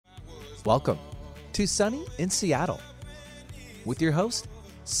Welcome to Sunny in Seattle with your host,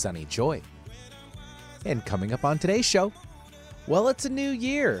 Sunny Joy. And coming up on today's show, well, it's a new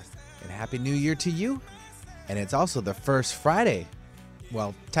year, and Happy New Year to you. And it's also the first Friday,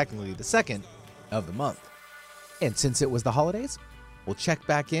 well, technically the second of the month. And since it was the holidays, we'll check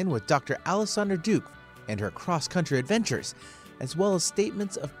back in with Dr. Alysondra Duke and her cross-country adventures, as well as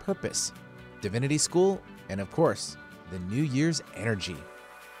statements of purpose, divinity school, and of course, the New Year's energy.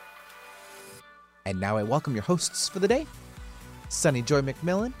 And now I welcome your hosts for the day, Sunny Joy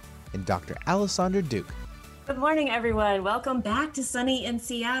McMillan and Dr. Alysondra Duke. Good morning, everyone. Welcome back to Sunny in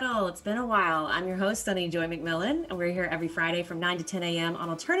Seattle. It's been a while. I'm your host, Sunny Joy McMillan, and we're here every Friday from 9 to 10 a.m. on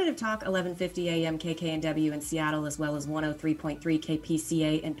Alternative Talk, 1150 a.m. KKNW in Seattle, as well as 103.3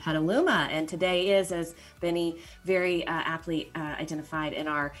 KPCA in Petaluma. And today is, as Benny very aptly identified in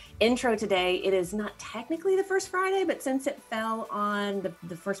our intro today, it is not technically the first Friday, but since it fell on,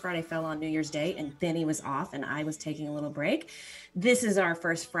 the first Friday fell on New Year's Day, and Benny was off and I was taking a little break, this is our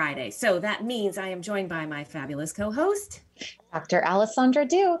first Friday. So that means I am joined by my fabulous co-host, Dr. Alysondra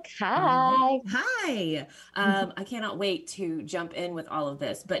Duke. Hi. Hi. I cannot wait to jump in with all of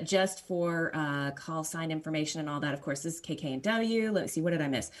this, but just for call sign information and all that, of course, this is KKNW. Let me see, what did I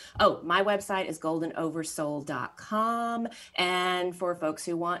miss? Oh, my website is goldenoversoul.com. And for folks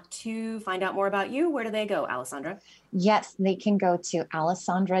who want to find out more about you, where do they go, Alysondra? Yes, they can go to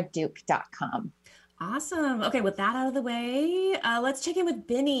alysondraduke.com. Awesome. Okay, with that out of the way, let's check in with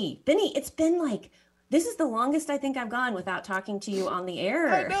Benny. Benny, it's been this is the longest I think I've gone without talking to you on the air.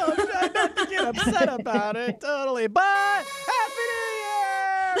 I know, I'm trying not to get upset about it, totally. But Happy New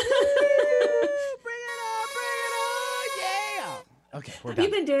Year! Woo! Bring it on, yeah! Okay, we're done. Have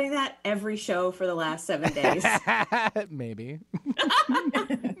you been doing that every show for the last 7 days? Maybe.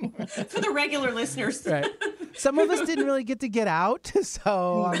 For the regular listeners. Right. Some of us didn't really get out,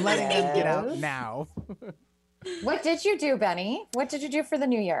 so I'm letting them get out now. What did you do, Benny? What did you do for the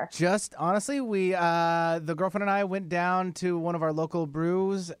new year? Just honestly, we the girlfriend and I went down to one of our local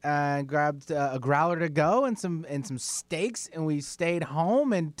brews and grabbed a growler to go and some steaks, and we stayed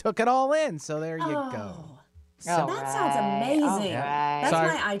home and took it all in. So there you go. So that sounds amazing. Right. That's Sorry.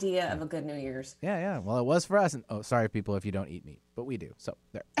 my idea of a good New Year's. Yeah. Well, it was for us. And sorry, people, if you don't eat meat, but we do. So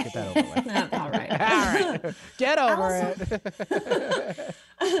there, get that over with. All right. All right. Get over it.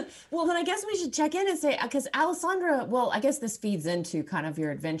 Well, then I guess we should check in and say, because Alysondra, well, I guess this feeds into kind of your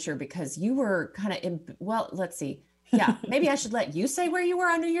adventure because you were kind of, let's see. Yeah, maybe I should let you say where you were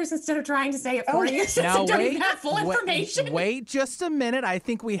on New Year's instead of trying to say it for you. Now, don't even have full information. Wait just a minute. I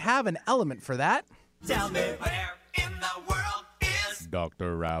think we have an element for that. Tell me where in the world is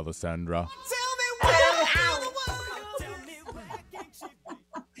Dr. Alysondra. Tell me where in the world. Tell me where can she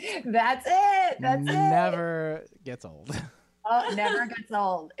be? That's it. That's it. Never gets old. Oh, never gets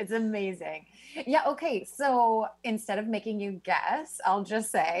old. It's amazing. Yeah. Okay. So instead of making you guess, I'll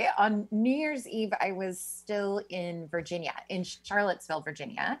just say on New Year's Eve, I was still in Virginia, in Charlottesville,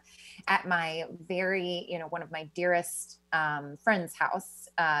 Virginia, at my one of my dearest friend's house,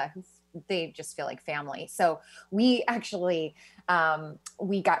 they just feel like family. So we actually,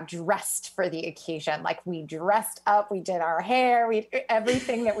 we got dressed for the occasion. Like we dressed up, we did our hair, we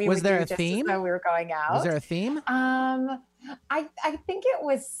everything that we Was would there do a just theme? as though we were going out. Was there a theme? I think it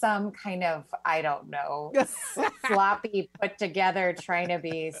was some kind of, I don't know, sloppy put together, trying to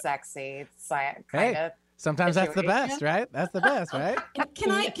be sexy. It's kind of. Sometimes that's the best, right? That's the best, right? Can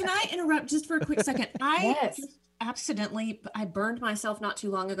I interrupt just for a quick second? Yes. I burned myself not too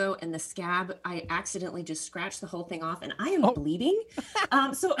long ago, and the scab, I accidentally just scratched the whole thing off, and I am bleeding.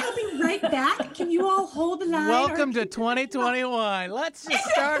 So I'll be right back. Can you all hold the line? Welcome to 2021. Let's just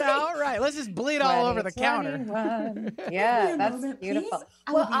start out right. Let's just bleed all over the counter. Yeah, that's moment, beautiful.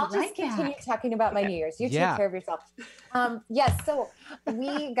 please. Well, be I'll right just continue back. talking about my New Year's. You Yeah. take care of yourself. Yes, so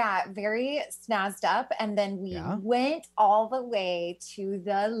we got very snazzed up, and then we went all the way to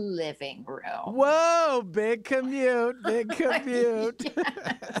the living room. Whoa, big commute, big commute.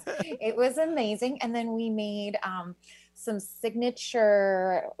 Yes. It was amazing. And then we made some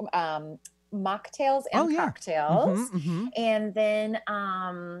signature mocktails and cocktails.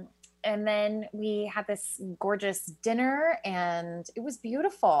 And then we had this gorgeous dinner, and it was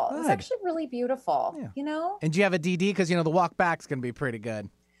beautiful. It was Good. actually really beautiful, Yeah. you know? And do you have a DD? Because, the walk back's going to be pretty good.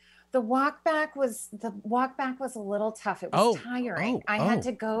 The walk back was a little tough. It was tiring. I had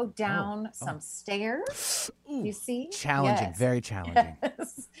to go down some stairs. Ooh, You see? challenging, Yes. very challenging.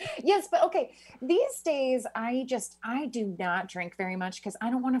 Yes, but okay. These days I do not drink very much because I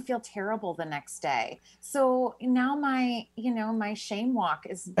don't want to feel terrible the next day. So now my shame walk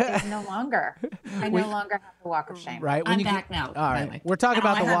is no longer. I no longer have the walk of shame. Right. I'm back now. All by the right. way. We're talking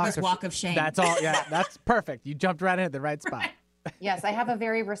about I the have this walk of shame. That's all. Yeah, that's perfect. You jumped right in at the right spot. Yes, I have a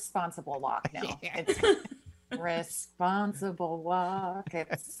very responsible walk now. Yeah. It's responsible walk.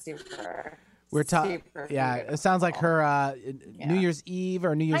 It's super. We're talking. Yeah, beautiful. it sounds like her New Year's Eve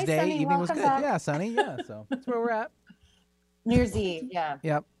or New Year's Hi, Day Sunny, evening was welcome good. back. Yeah, Sunny. Yeah, so that's where we're at. New Year's Eve. Yeah.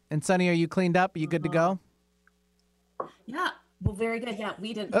 Yep. And Sunny, are you cleaned up? Are you good to go? Yeah. Well, very good. Yeah,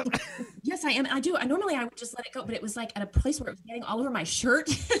 we didn't. Yes, I am. I do. Normally I would just let it go, but it was like at a place where it was getting all over my shirt.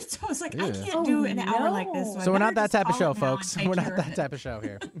 So I was like, I Yeah. can't do an hour like this. no. I So we're not better that just type of call show, it now and folks. take We're care not of that it. type of show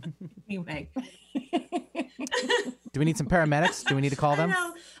here. Anyway. Do we need some paramedics? Do we need to call I them?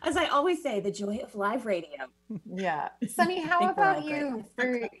 know. As I always say, the joy of live radio. Yeah. Sunny, how think we're all about you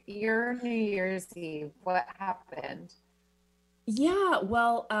for your New Year's Eve? What happened? Yeah,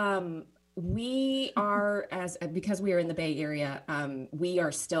 well, we are because we are in the Bay Area, we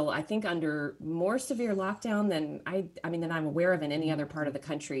are still, I think, under more severe lockdown than than I'm aware of in any other part of the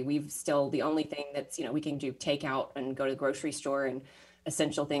country. We've still, the only thing that's, we can do takeout and go to the grocery store and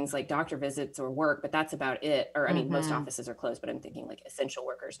essential things like doctor visits or work, but that's about it. Or most offices are closed, but I'm thinking like essential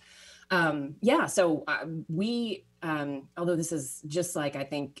workers. So we, although this is just like, I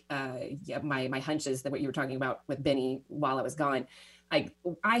think, my hunch is that what you were talking about with Benny while I was gone, I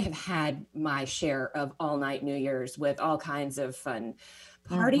have had my share of all night New Year's with all kinds of fun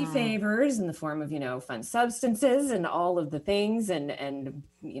party favors in the form of, fun substances and all of the things and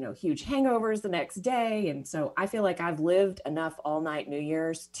huge hangovers the next day. And so I feel like I've lived enough all night New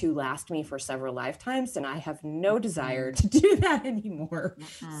Year's to last me for several lifetimes. And I have no desire to do that anymore.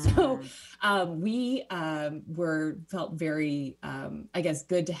 So we felt very, I guess,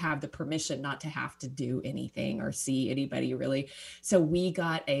 good to have the permission not to have to do anything or see anybody really. So we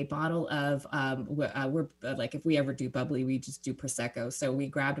got a bottle of, we're like, if we ever do bubbly, we just do Prosecco. So we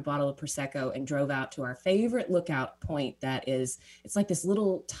grabbed a bottle of Prosecco and drove out to our favorite lookout point. It's like this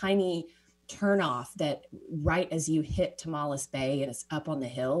little tiny turnoff that right as you hit Tamales Bay, and it's up on the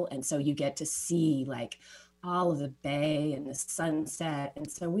hill. And so you get to see like all of the bay and the sunset.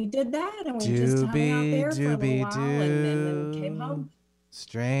 And so we did that, and we just hung out there for a little while and then came home.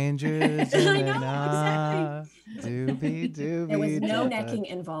 Strangers in the night. Doobie, doobie. There was no necking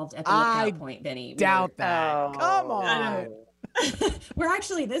involved at the lookout point, Benny. Doubt that. Come on. I know. We're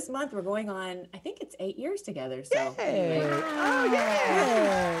actually, this month we're going on, I think it's 8 years together. So Hey. anyway. Oh,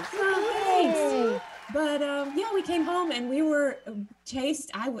 yeah. Thanks. But we came home and we were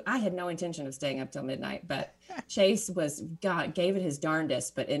chased. I had no intention of staying up till midnight, but Chase gave it his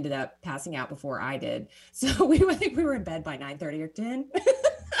darndest, but ended up passing out before I did. So I think we were in bed by 9:30 or 10.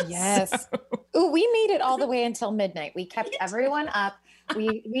 Yes. Ooh, we made it all the way until midnight. We kept everyone up.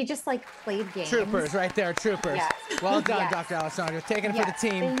 We just like played games. Troopers right there, troopers. Yes. Well done, Yes. Dr. Alysondra. Taking it for the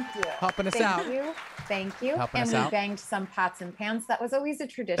team. Thank you. Helping us Thank out. you. Thank you. Helping And us we out. banged some pots and pans. That was always a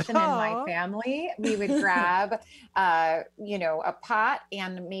tradition in my Aw. family. We would grab, a pot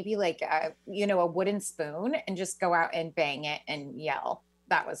and maybe like, a wooden spoon and just go out and bang it and yell.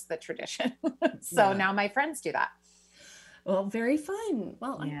 That was the tradition. So Yeah. now my friends do that. Well, very fun.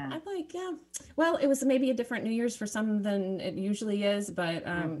 Well, Yeah. I like, yeah. Well, it was maybe a different New Year's for some than it usually is, but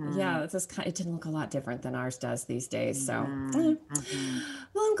it's just it didn't look a lot different than ours does these days. So, well,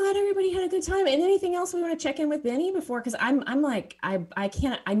 I'm glad everybody had a good time. And anything else we want to check in with Benny before? Because I'm like, I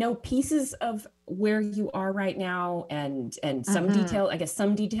can't. I know pieces of where you are right now and some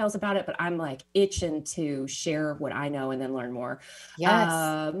some details about it, but I'm like itching to share what I know and then learn more. Yes.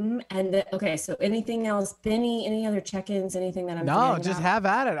 Okay, so anything else, Benny, any other check-ins, anything that I'm No, forgetting just about? have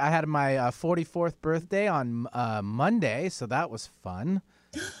at it. I had my 44th birthday on Monday, so that was fun.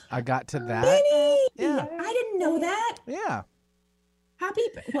 I got to that. Benny! Yeah. I didn't know that. Yeah. Happy.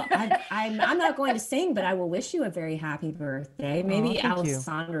 Well, I'm not going to sing, but I will wish you a very happy birthday. Maybe thank you.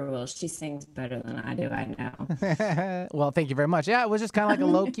 Alysondra will. She sings better than I do. I know. Well, thank you very much. Yeah, it was just kind of like a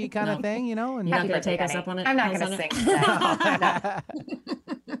low-key kind of thing, And You're not going to take us Benny. up on it? I'm not going to Alysondra?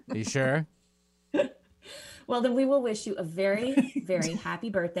 sing. Are you sure? Well, then we will wish you a very, very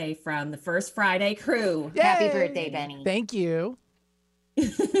happy birthday from the First Friday crew. Happy Yay! birthday, Benny. Thank you.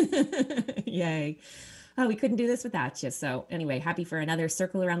 Yay. Oh, we couldn't do this without you. So anyway, happy for another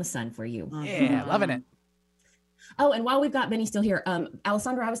circle around the sun for you. Yeah, loving it. Oh, and while we've got Benny still here,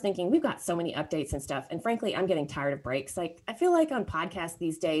 Alysondra, I was thinking we've got so many updates and stuff. And frankly, I'm getting tired of breaks. Like, I feel like on podcasts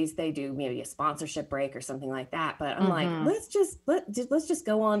these days, they do maybe a sponsorship break or something like that. But I'm like, let's just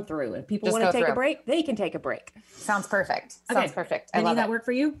go on through. If people want to take a break, they can take a break. Sounds perfect. Sounds perfect. I Benny, love that it. work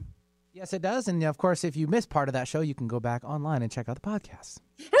for you? Yes, it does. And of course, if you missed part of that show, you can go back online and check out the podcast.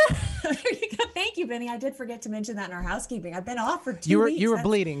 There you go. Thank you, Benny. I did forget to mention that in our housekeeping. I've been off for 2 weeks. You were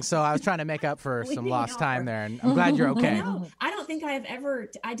bleeding, so I was trying to make up for some lost time there, and I'm glad you're okay. I don't think I have ever.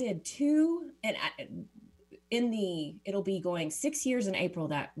 I did 2, and it'll be going 6 years in April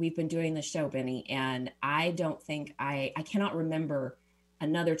that we've been doing the show, Benny, and I don't think I cannot remember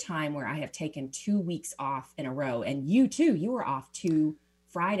another time where I have taken 2 weeks off in a row. And you too, you were off 2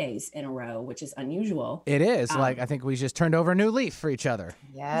 Fridays in a row, which is unusual. It is. I think we just turned over a new leaf for each other.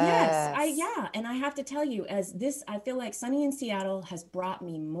 Yes. And I have to tell you, I feel like Sunny in Seattle has brought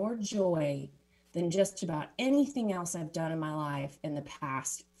me more joy than just about anything else I've done in my life in the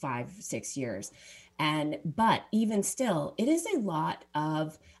past 5-6 years. But even still, it is a lot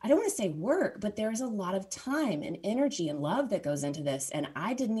of, I don't want to say work, but there's a lot of time and energy and love that goes into this. And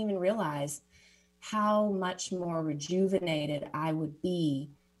I didn't even realize how much more rejuvenated I would be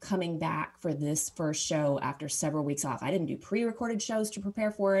coming back for this first show after several weeks off. I didn't do pre-recorded shows to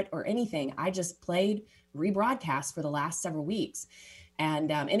prepare for it or anything. I just played rebroadcasts for the last several weeks. And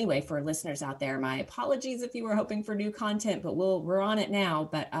anyway, for listeners out there, my apologies if you were hoping for new content, but we're on it now.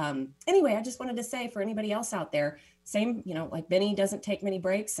 But anyway, I just wanted to say for anybody else out there, same, like Benny doesn't take many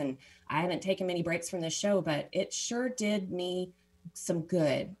breaks, and I haven't taken many breaks from this show, but it sure did me some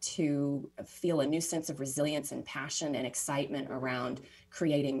good to feel a new sense of resilience and passion and excitement around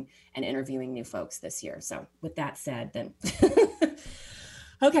creating and interviewing new folks this year. So with that said, then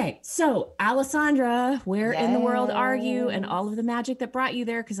okay, so Alysondra, where in the world are you and all of the magic that brought you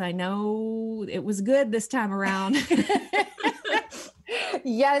there? Because I know it was good this time around.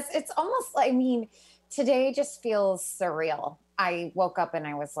 Yes, it's almost like, today just feels surreal. I woke up and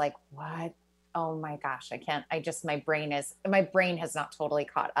I was like, what? Oh my gosh, I can't, my brain has not totally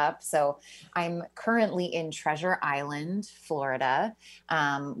caught up. So I'm currently in Treasure Island, Florida,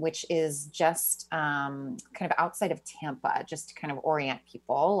 which is just kind of outside of Tampa, just to kind of orient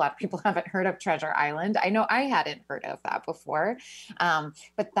people. A lot of people haven't heard of Treasure Island. I know I hadn't heard of that before.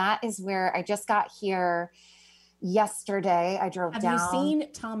 But that is where I just got here yesterday. I drove down. Have you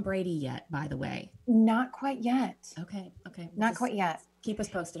seen Tom Brady yet, by the way? Not quite yet. Okay. Not quite yet. Keep us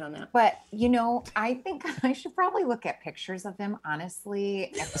posted on that. But, I think I should probably look at pictures of him,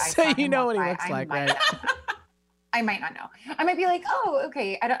 honestly. So you know what he looks like, right? I might not know. I might be like, oh,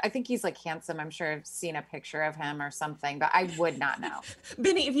 okay. I think he's like handsome. I'm sure I've seen a picture of him or something, but I would not know.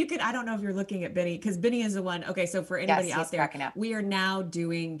 Benny, if you could, I don't know if you're looking at Benny, because Benny is the one. Okay, so for anybody out there, we are now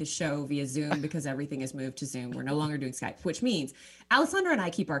doing the show via Zoom because everything is moved to Zoom. We're no longer doing Skype, which means Alysondra and I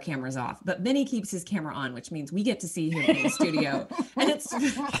keep our cameras off, but Benny keeps his camera on, which means we get to see him in the studio. And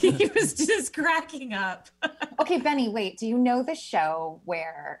he was just cracking up. Okay, Benny, wait, do you know the show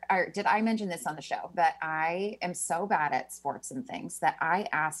or did I mention this on the show, that I am so bad at sports and things that I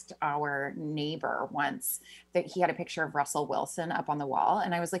asked our neighbor once that he had a picture of Russell Wilson up on the wall.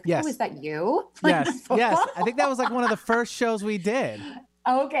 And I was like, yes. Oh, is that you? Yes. I think that was like one of the first shows we did.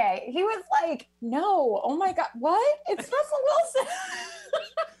 Okay. He was like, no, oh my God, what? It's Russell Wilson.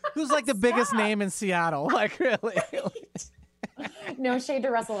 Who's like the biggest name in Seattle. Like, really? No shade to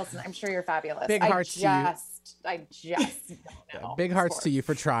Russell Wilson. I'm sure you're fabulous. Big hearts to you. I just don't know. Big hearts to you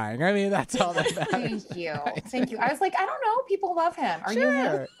for trying. I mean, that's all that matters. Thank you. Thank you. I was like, I don't know. People love him. Are you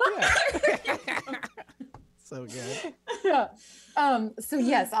him? Yeah. So good. Yeah. So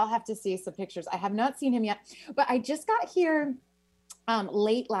yes, I'll have to see some pictures. I have not seen him yet, but I just got here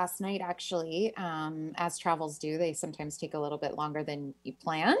late last night, actually. As travels do, they sometimes take a little bit longer than you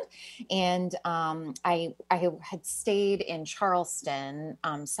planned. And I had stayed in Charleston,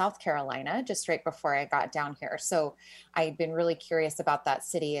 South Carolina, just right before I got down here. So I'd been really curious about that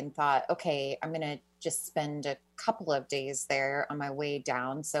city and thought, okay, I'm going to just spend a couple of days there on my way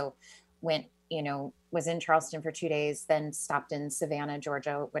down. So went, was in Charleston for 2 days, then stopped in Savannah,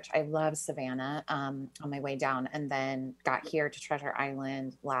 Georgia, which I love Savannah, on my way down, and then got here to Treasure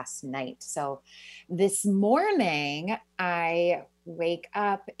Island last night. So this morning I wake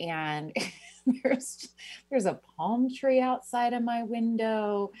up and there's a palm tree outside of my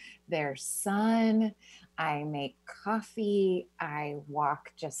window. There's sun. I make coffee. I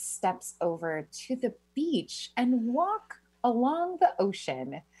walk just steps over to the beach and walk along the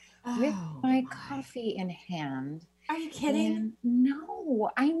ocean with my coffee in hand. Are you kidding? And no,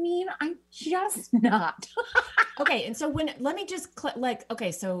 I mean, I'm just not. Okay, and so let me just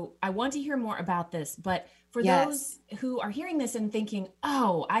okay, so I want to hear more about this, but for Yes. those who are hearing this and thinking,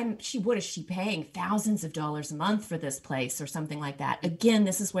 oh, what is she paying thousands of dollars a month for this place or something like that? Again,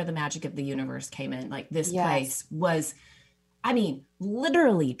 this is where the magic of the universe came in. Like this Yes. place was, I mean,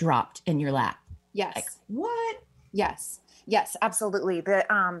 literally dropped in your lap. Yes. Like, what? Yes. Yes, absolutely.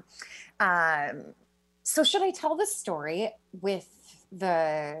 So should I tell the story with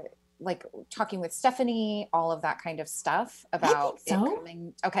the like talking with Stephanie, all of that kind of stuff about it so.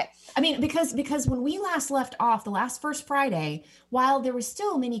 coming? Okay. I mean, because when we last left off the first Friday, while there were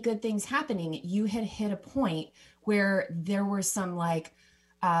still many good things happening, you had hit a point where there were some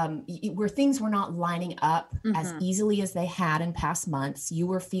where things were not lining up as easily as they had in past months. You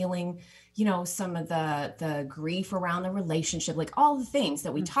were feeling, some of the grief around the relationship, like all the things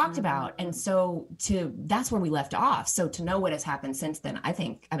that we talked about. And so that's where we left off. So to know what has happened since then, I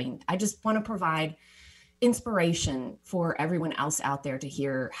just want to provide inspiration for everyone else out there to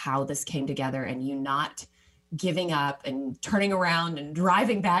hear how this came together and you not giving up and turning around and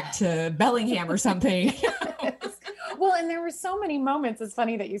driving back to Bellingham or something. Well, and there were so many moments. It's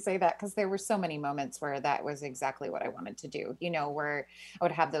funny that you say that because there were so many moments where that was exactly what I wanted to do, where I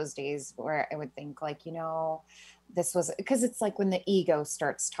would have those days where I would think like, this was because it's like when the ego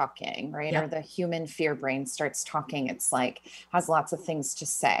starts talking, right? Yep. Or the human fear brain starts talking, it's like has lots of things to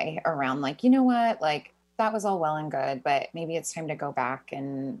say around like, you know what, like that was all well and good, but maybe it's time to go back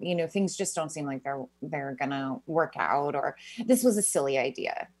and, things just don't seem like they're gonna work out, or this was a silly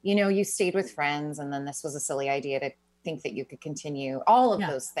idea. You stayed with friends and then this was a silly idea to think that you could continue all of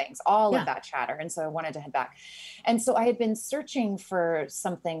those things, all of that chatter. And so I wanted to head back. And so I had been searching for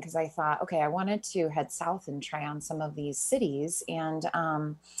something because I thought, okay, I wanted to head south and try on some of these cities. And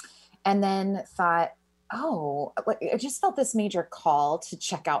then thought, oh, I just felt this major call to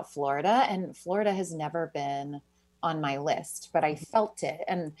check out Florida, and Florida has never been on my list, but I felt it.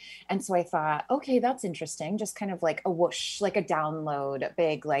 And so I thought, okay, that's interesting. Just kind of like a whoosh, like a download, a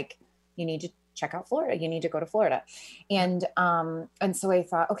big, like, you need to check out Florida. You need to go to Florida. And so I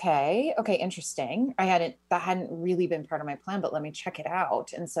thought, okay, interesting. that hadn't really been part of my plan, but let me check it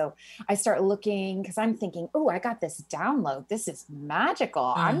out. And so I start looking because I'm thinking, oh, I got this download. This is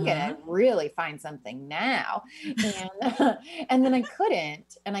magical. I'm going to really find something now. And then I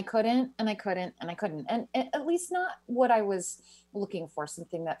couldn't, and at least not what I was looking for,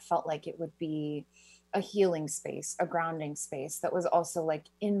 something that felt like it would be a healing space, a grounding space that was also like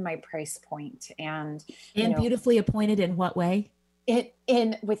in my price point and beautifully appointed in what way?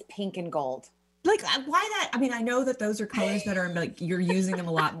 In with pink and gold. Like, why that? I mean, I know that those are colors that are like, you're using them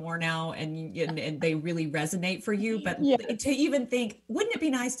a lot more now and they really resonate for you, but to even think, wouldn't it be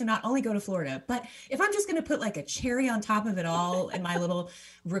nice to not only go to Florida, but if I'm just going to put like a cherry on top of it all in my little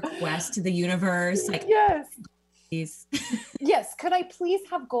request to the universe, like, yes. Yes. Could I please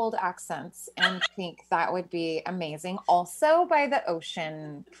have gold accents and pink? That would be amazing. Also by the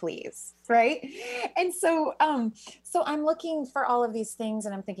ocean, please. Right. And so I'm looking for all of these things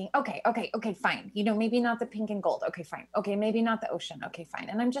and I'm thinking, okay, fine. Maybe not the pink and gold. Okay, fine. Okay. Maybe not the ocean. Okay, fine.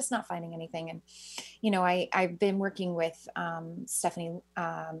 And I'm just not finding anything. And, I've been working with Stephanie,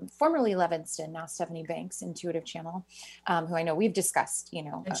 formerly Levinston, now Stephanie Banks, Intuitive Channel, who I know we've discussed,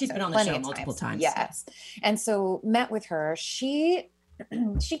 and she's been on the show multiple times. Yes. And so met with her. She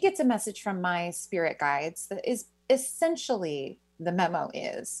gets a message from my spirit guides that is essentially, the memo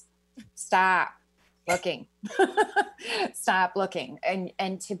is stop looking. Stop looking.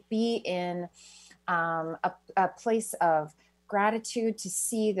 And to be in a place of gratitude, to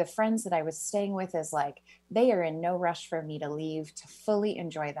see the friends that I was staying with as like, they are in no rush for me to leave, to fully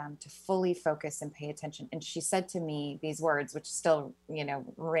enjoy them, to fully focus and pay attention. And she said to me these words, which still,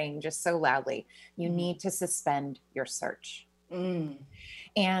 ring just so loudly: you need to suspend your search.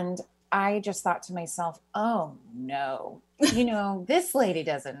 And I just thought to myself, oh no, this lady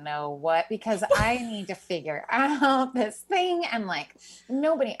doesn't know what, because I need to figure out this thing and like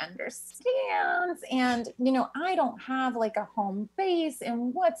nobody understands. And, I don't have like a home base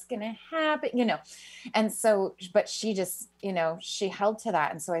and what's going to happen, And so, but she just, she held to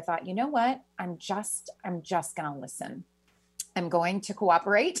that. And so I thought, you know what, I'm just going to listen. I'm going to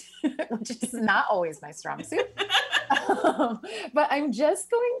cooperate, which is not always my strong suit. But I'm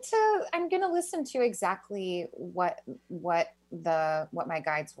going to listen to exactly what my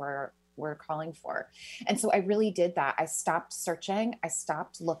guides were we're calling for. And so I really did that. I stopped searching. I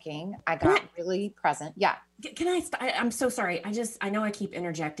stopped looking. I got really present. Yeah. Can I'm so sorry. I know I keep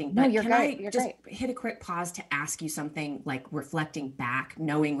interjecting, No, but you're can great. I You're just great. hit a quick pause to ask you something, like reflecting back,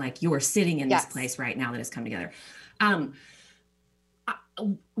 knowing like you are sitting in this place right now that has come together.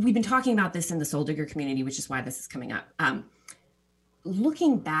 We've been talking about this in the Soul Digger community, which is why this is coming up.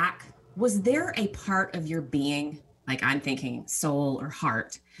 Looking back, was there a part of your being, like I'm thinking soul or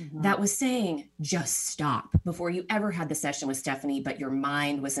heart, that was saying, just stop, before you ever had the session with Stephanie, but your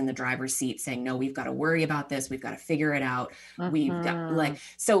mind was in the driver's seat saying, no, we've got to worry about this. We've got to figure it out. We've got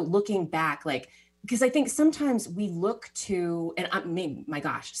so looking back, because I think sometimes we look to, and I mean, my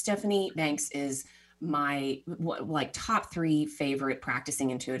gosh, Stephanie Banks is my top 3 favorite practicing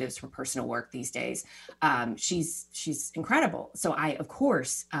intuitives for personal work these days. She's incredible. So I, of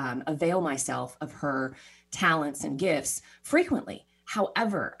course, avail myself of her talents and gifts frequently.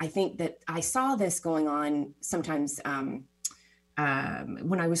 However, I think that I saw this going on sometimes when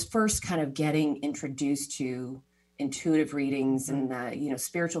I was first kind of getting introduced to intuitive readings and the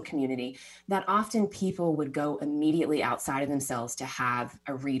spiritual community, that often people would go immediately outside of themselves to have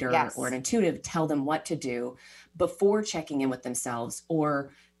a reader or an intuitive tell them what to do before checking in with themselves,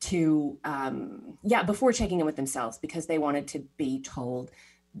 or to before checking in with themselves, because they wanted to be told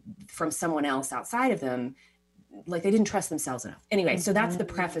from someone else outside of them, like they didn't trust themselves enough. Anyway, so that's the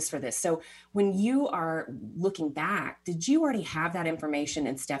preface for this. So when you are looking back, did you already have that information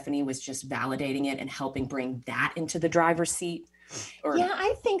and Stephanie was just validating it and helping bring that into the driver's seat? Yeah,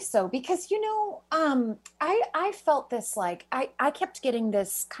 I think so, because, I felt this, like, I kept getting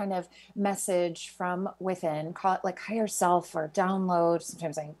this kind of message from within, call it like higher self or download.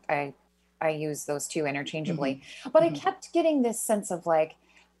 Sometimes I use those two interchangeably, but I kept getting this sense of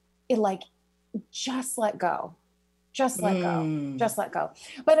just let go. Just let go. Just let go.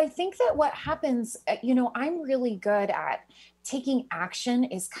 But I think that what happens, I'm really good at taking action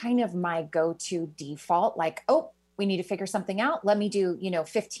is kind of my go-to default. Like, oh, we need to figure something out. Let me do,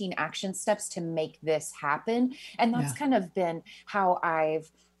 15 action steps to make this happen. And that's kind of been how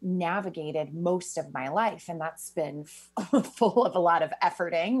I've navigated most of my life. And that's been full of a lot of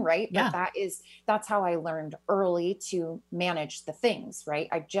efforting, right? Yeah. But that's how I learned early to manage the things, right?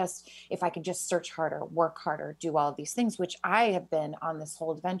 If I could just search harder, work harder, do all of these things, which I have been on this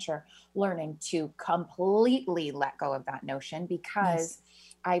whole adventure learning to completely let go of that notion, because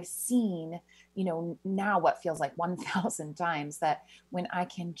I've seen, now what feels like 1,000 times, that when I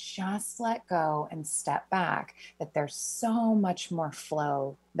can just let go and step back, that there's so much more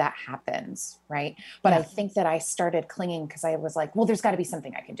flow that happens. Right. But I think that I started clinging because I was like, well, there's got to be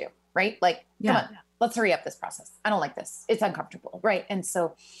something I can do. Right. Like, come on, let's hurry up this process. I don't like this. It's uncomfortable. Right. And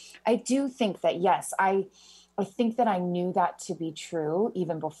so I do think that, yes, I think that I knew that to be true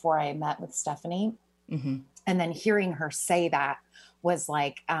even before I met with Stephanie. And then hearing her say that was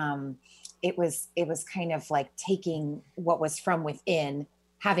like, it was kind of like taking what was from within,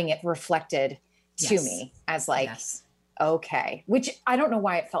 having it reflected to me as like, okay, which I don't know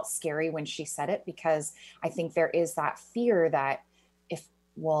why it felt scary when she said it, because I think there is that fear that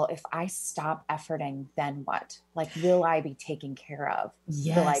if I stop efforting, then what? Like, will I be taken care of?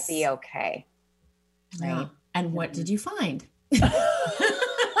 Yes. Will I be okay? Right. Yeah. And what did you find?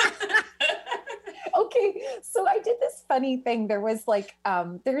 Okay. So I did this funny thing. There was like,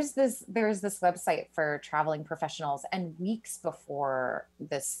 there's this website for traveling professionals, and weeks before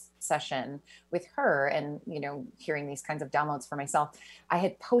this session with her and, hearing these kinds of downloads for myself, I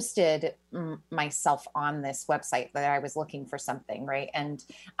had posted myself on this website that I was looking for something. Right. And,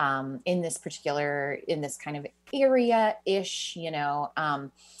 in this kind of area-ish,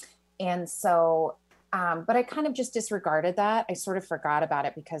 and so, but I kind of just disregarded that. I sort of forgot about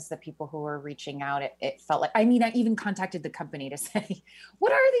it because the people who were reaching out, it felt like, I even contacted the company to say,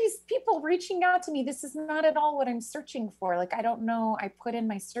 what are these people reaching out to me? This is not at all what I'm searching for. Like, I don't know. I put in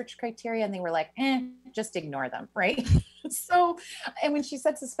my search criteria and they were like, just ignore them. Right. So, and when she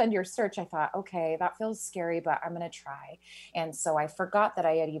said suspend your search, I thought, okay, that feels scary, but I'm going to try. And so I forgot that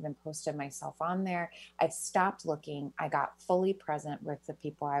I had even posted myself on there. I stopped looking. I got fully present with the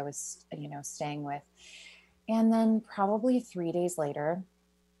people I was, staying with. And then probably 3 days later,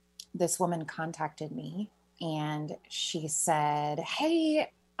 this woman contacted me and she said,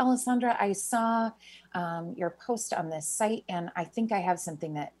 hey, Alysondra, I saw your post on this site and I think I have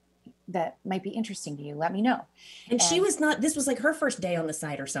something that might be interesting to you. Let me know. And she was this was like her first day on the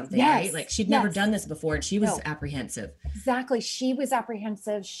site or something, right? Like she'd never done this before and she was apprehensive. Exactly. She was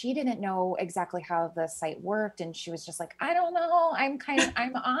apprehensive. She didn't know exactly how the site worked. And she was just like, I don't know. I'm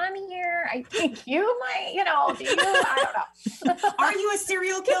on here. I think you might, do you? I don't know. Are you a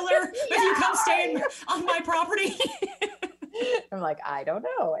serial killer? staying on my property? I'm like, I don't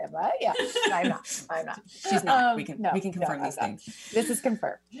know. Am I? Yeah, I'm not. She's not. We can confirm these things. This is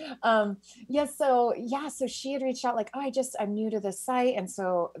confirmed. So she had reached out like, oh, I'm new to this site. And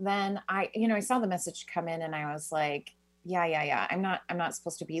so then I saw the message come in and I was like, yeah. I'm not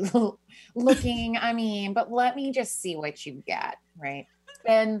supposed to be looking. I mean, but let me just see what you get. Right.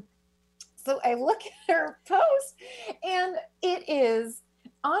 And so I look at her post and it is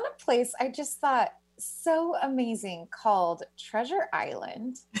on a place I just thought so amazing called Treasure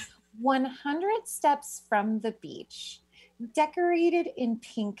Island, 100 steps from the beach, decorated in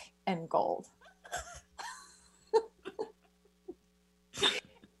pink and gold.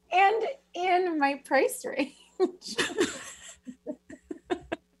 And in my price range.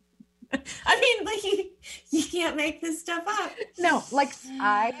 I mean, like you can't make this stuff up. No, like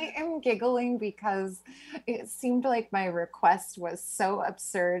I am giggling because it seemed like my request was so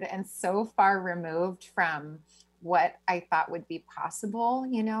absurd and so far removed from what I thought would be possible,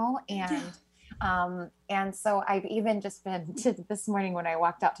 and so I've even just been this morning when I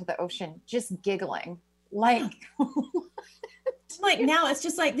walked out to the ocean, just giggling, like. Like now it's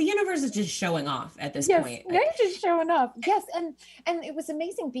just like the universe is just showing off at this point. They're just showing off. Yes. And it was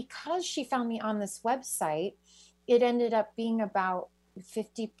amazing because she found me on this website. It ended up being about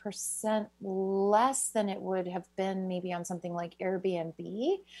 50% less than it would have been maybe on something like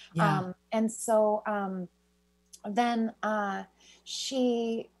Airbnb. Yeah. And so then it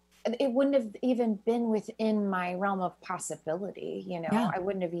wouldn't have even been within my realm of possibility, I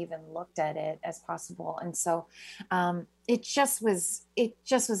wouldn't have even looked at it as possible. And so it just was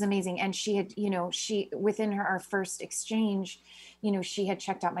amazing. And she had, within our first exchange, she had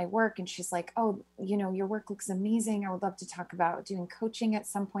checked out my work and she's like, oh, your work looks amazing. I would love to talk about doing coaching at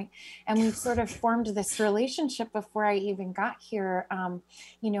some point. And we've sort of formed this relationship before I even got here,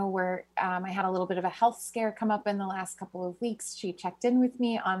 where I had a little bit of a health scare come up in the last couple of weeks. She checked in with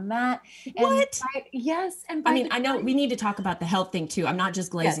me on that. What? Yes. And I know we need to talk about the health thing too. I'm not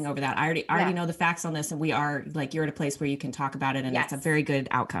just glazing over that. I already know the facts on this, and we are like, you're at a place where you can talk about it and it's a very good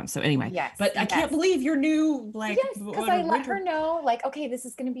outcome. So anyway, but I can't believe you're new. Like, because I let her know, like, okay, this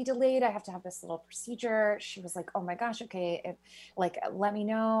is going to be delayed. I have to have this little procedure. She was like, oh my gosh. Okay. Let me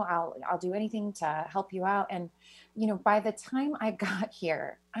know. I'll do anything to help you out. And, by the time I got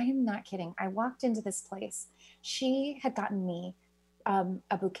here, I am not kidding. I walked into this place. She had gotten me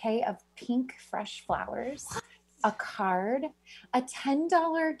a bouquet of pink fresh flowers, a card, a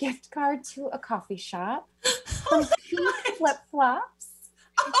 $10 gift card to a coffee shop, some pink flip-flops,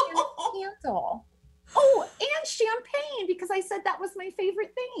 and a candle. Oh, and champagne, because I said that was my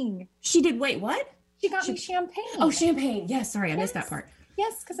favorite thing. She did. Wait, what? She got me champagne. Oh, champagne. Yes. Sorry. I missed that part.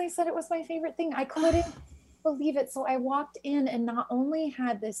 Yes. Because I said it was my favorite thing. I couldn't believe it. So I walked in and not only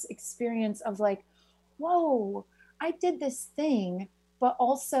had this experience of like, whoa, I did this thing, but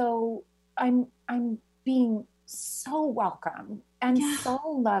also I'm being so welcome and so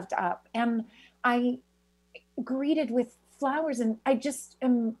loved up. And I greeted with flowers, and I just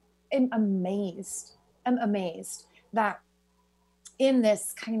am amazed. I'm amazed that in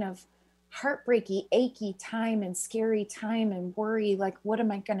this kind of heartbreaky, achy time and scary time and worry, like, what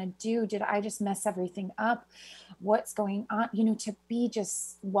am I going to do? Did I just mess everything up? What's going on? To be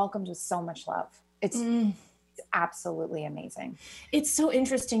just welcomed with so much love. It's absolutely amazing. It's so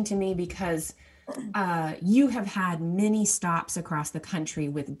interesting to me because you have had many stops across the country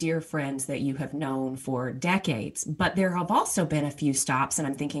with dear friends that you have known for decades, but there have also been a few stops, and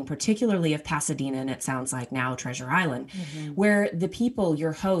I'm thinking particularly of Pasadena, and it sounds like now Treasure Island, where the people,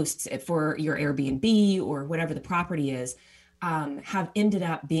 your hosts for your Airbnb or whatever the property is, have ended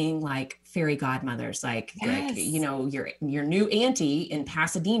up being like fairy godmothers, like your new auntie in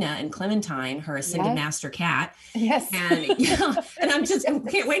Pasadena and Clementine, her ascended master cat. Yes. And I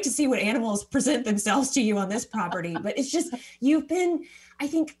can't wait to see what animals present themselves to you on this property. But it's just, I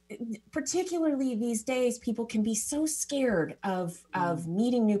think particularly these days, people can be so scared of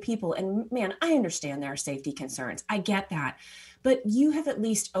meeting new people. And man, I understand there are safety concerns. I get that. But you have at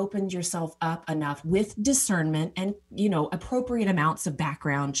least opened yourself up enough with discernment and, appropriate amounts of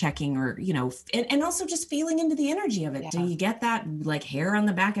background checking or, and also just feeling into the energy of it. Yeah. Do you get that like hair on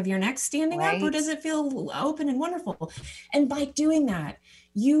the back of your neck standing up, or does it feel open and wonderful? And by doing that,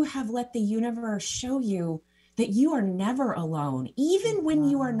 you have let the universe show you that you are never alone, even when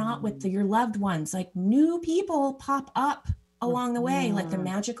you are not with your loved ones. Like new people pop up along the way, like the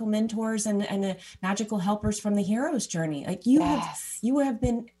magical mentors and the magical helpers from the hero's journey. Like you have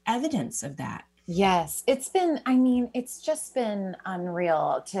been evidence of that. Yes, it's been, I mean, it's just been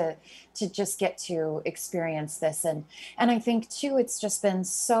unreal to just get to experience this. And I think too, it's just been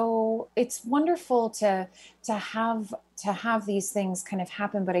so, it's wonderful to have these things kind of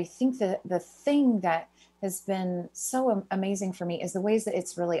happen. But I think that the thing that has been so amazing for me is the ways that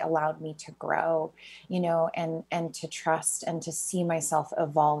it's really allowed me to grow, and to trust and to see myself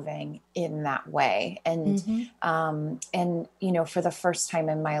evolving in that way. And for the first time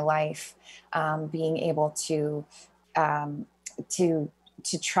in my life, being able um, to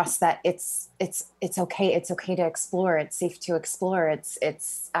to trust that it's okay. It's okay to explore. It's safe to explore. It's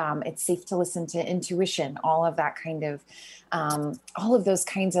safe to listen to intuition. All of those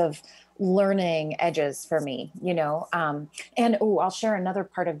kinds of learning edges for me. And I'll share another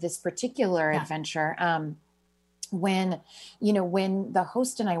part of this particular adventure. When the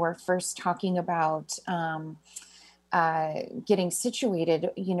host and I were first talking about getting situated,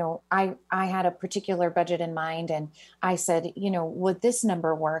 I had a particular budget in mind, and I said, would this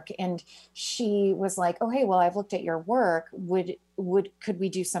number work? And she was like, oh, hey, well, I've looked at your work. Could we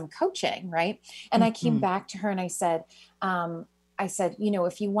do some coaching? Right. And I came back to her and I said,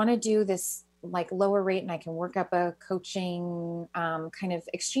 if you want to do this like lower rate and I can work up a coaching kind of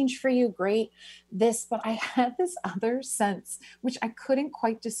exchange for you, great. But I had this other sense, which I couldn't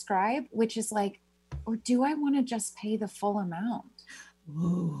quite describe, which is like, or do I want to just pay the full amount?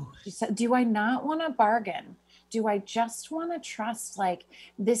 Ooh. She said, do I not want to bargain? Do I just want to trust, like,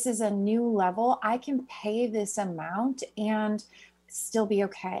 this is a new level? I can pay this amount and still be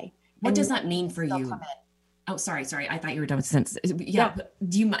okay. What does that mean for you? Oh, sorry. I thought you were done with sentence. Yeah.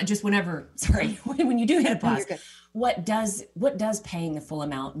 Do you just whenever, sorry, when you do hit a pause, what does paying the full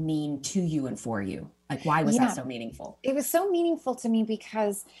amount mean to you and for you? Like, why was that so meaningful? It was so meaningful to me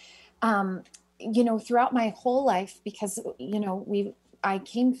because, throughout my whole life, because, I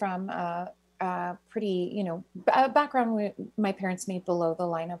came from a pretty, background where my parents made below the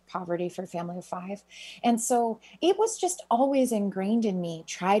line of poverty for a family of 5. And so it was just always ingrained in me,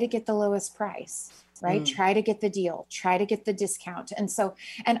 try to get the lowest price, right? Try to get the deal, try to get the discount. And so,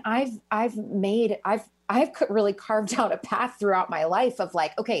 and I've really carved out a path throughout my life of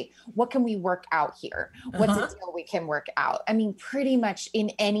like, okay, what can we work out here? What's a deal we can work out? I mean, pretty much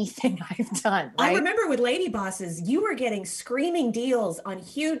in anything I've done. Right? I remember with Lady Bosses, you were getting screaming deals on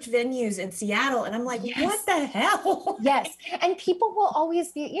huge venues in Seattle. And I'm like, what the hell? Yes. And people will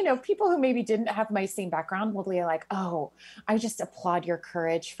always be, people who maybe didn't have my same background will be like, oh, I just applaud your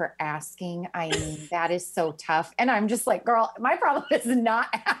courage for asking. I mean, that is so tough. And I'm just like, girl, my problem is not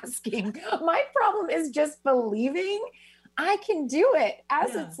asking. My problem is just believing I can do it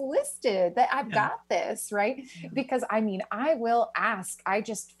as it's listed, that I've got this, right? Because I will ask. I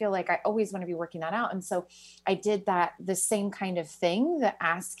just feel like I always want to be working that out. And so I did the same kind of thing, the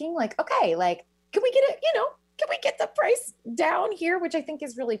asking, like, okay, like, can we get it, can we get the price down here? Which I think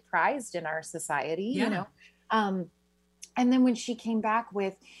is really prized in our society, and then when she came back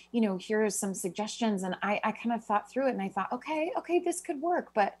with, here are some suggestions, and I kind of thought through it and I thought, okay, this could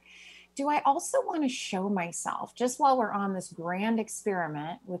work. But do I also want to show myself, just while we're on this grand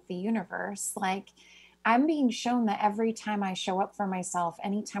experiment with the universe, like I'm being shown that every time I show up for myself,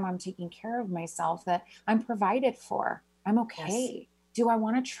 anytime I'm taking care of myself, that I'm provided for, I'm okay. Yes. Do I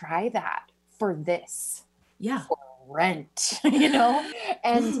want to try that for this? Yeah. For rent,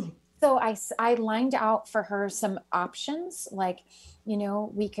 And so I lined out for her some options, like,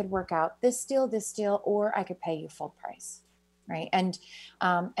 we could work out this deal, or I could pay you full price. Right. And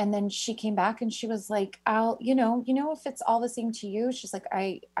then she came back and she was like, if it's all the same to you, she's like,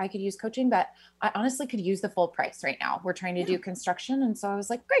 I could use coaching, but I honestly could use the full price right now. We're trying to do construction. And so I was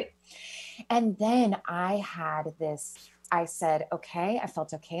like, great. And then I said, okay, I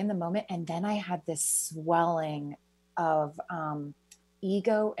felt okay in the moment. And then I had this swelling of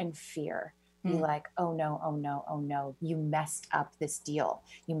ego and fear. Be like, oh no, you messed up this deal.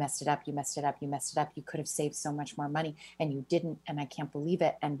 You messed it up. You could have saved so much more money and you didn't. And I can't believe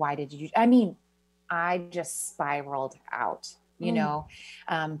it. And why did you? I mean, I just spiraled out,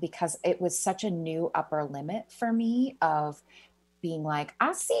 because it was such a new upper limit for me of being like,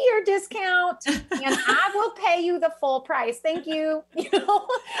 I see your discount and I will pay you the full price. Thank you.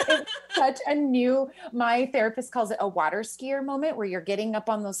 It's such a new, my therapist calls it a water skier moment, where you're getting up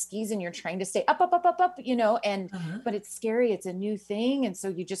on those skis and you're trying to stay up, but it's scary. It's a new thing. And so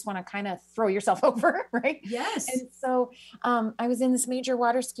you just want to kind of throw yourself over. Right. Yes. And so I was in this major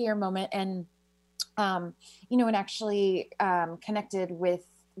water skier moment and, and actually connected with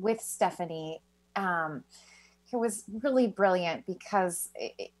Stephanie. It was really brilliant because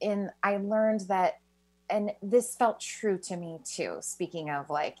I learned that and this felt true to me too. Speaking of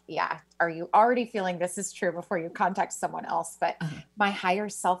like, yeah, are you already feeling this is true before you contact someone else? But my higher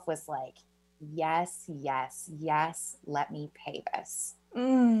self was like, yes, yes, yes, let me pay this.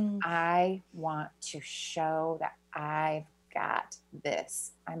 I want to show that I've got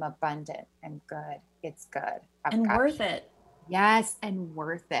this. I'm abundant. I'm good. It's good. And worth it. Yes, and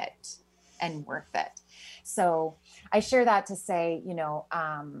worth it. And worth it. So I share that to say,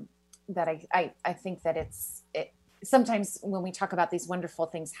 that I think that it sometimes when we talk about these wonderful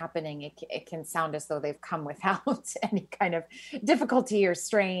things happening, it can sound as though they've come without any kind of difficulty or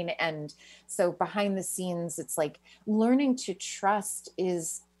strain. And so behind the scenes, it's like learning to trust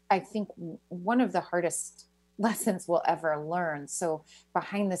is, I think, one of the hardest lessons we'll ever learn. So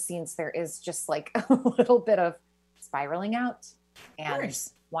behind the scenes, there is just like a little bit of spiraling out and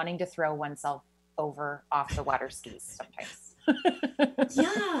wanting to throw oneself off the water skis sometimes.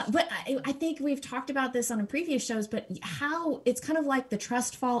 Yeah, but I think we've talked about this on previous shows, but how it's kind of like the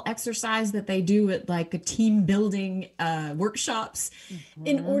trust fall exercise that they do at like a team building workshops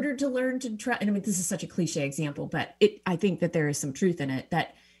in order to learn to trust. And I mean, this is such a cliche example, but I think that there is some truth in it,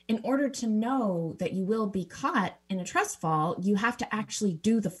 that in order to know that you will be caught in a trust fall, you have to actually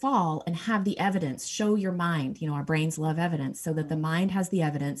do the fall and have the evidence, show your mind. Our brains love evidence, so that the mind has the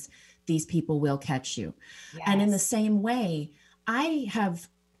evidence. These people will catch you. Yes. And in the same way, I'm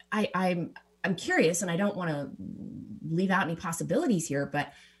curious, and I don't want to leave out any possibilities here,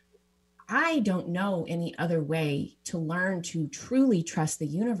 but I don't know any other way to learn to truly trust the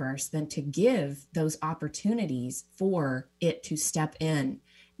universe than to give those opportunities for it to step in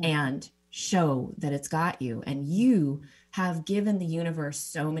and show that it's got you. And you have given the universe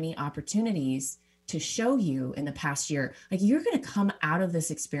so many opportunities to show you in the past year. Like, you're going to come out of this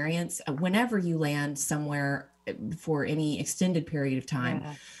experience whenever you land somewhere for any extended period of time.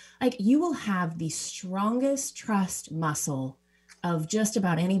 Like, you will have the strongest trust muscle of just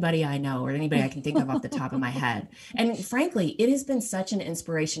about anybody I know, or anybody I can think of off the top of my head. And frankly, it has been such an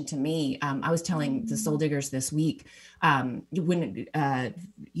inspiration to me. I was telling the Soul Diggers this week, I want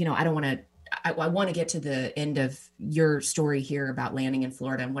to get to the end of your story here about landing in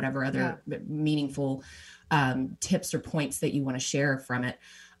Florida and whatever other meaningful tips or points that you want to share from it.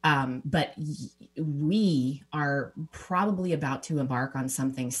 But we are probably about to embark on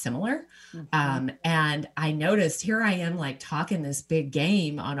something similar. And I noticed here I am like talking this big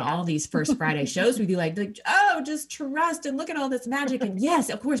game on all these First Friday shows with you, like, oh, just trust and look at all this magic. And yes,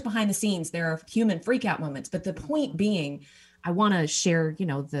 of course, behind the scenes, there are human freak out moments. But the point being, I want to share,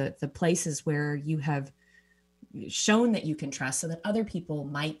 the places where you have shown that you can trust, so that other people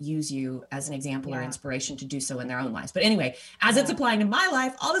might use you as an example or inspiration to do so in their own lives. But anyway, as it's applying to my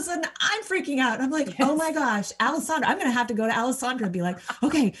life, all of a sudden I'm freaking out. I'm like, oh my gosh, Alysondra, I'm going to have to go to Alysondra and be like,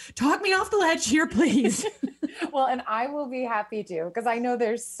 okay, talk me off the ledge here, please. Well, and I will be happy to, because I know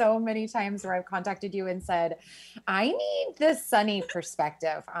there's so many times where I've contacted you and said, I need the sunny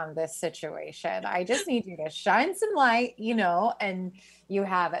perspective on this situation. I just need you to shine some light, and you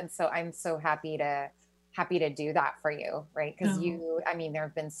have. And so I'm so happy to do that for you. Right. Because there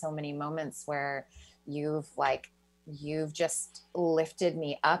have been so many moments where you've just lifted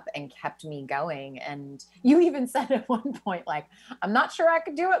me up and kept me going. And you even said at one point, like, I'm not sure I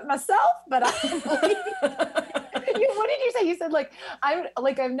could do it myself, but I believe. What did you say? You said,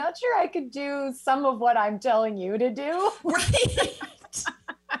 I'm not sure I could do some of what I'm telling you to do. Right.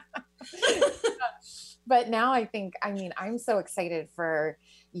 But now I'm so excited for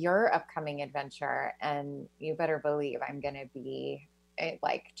your upcoming adventure, and you better believe I'm going to be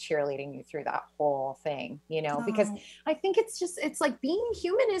like cheerleading you through that whole thing, because I think it's like being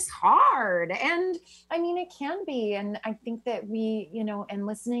human is hard, and it can be. And I think that we, and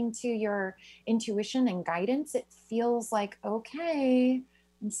listening to your intuition and guidance, it feels like, okay,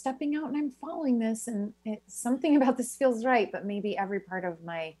 I'm stepping out and I'm following this, and something about this feels right. But maybe every part of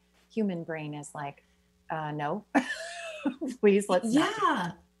my human brain is like, no, please, let's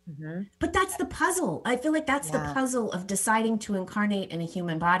not. But that's the puzzle. I feel like that's the puzzle of deciding to incarnate in a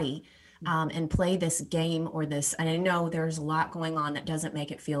human body and play this game or this. And I know there's a lot going on that doesn't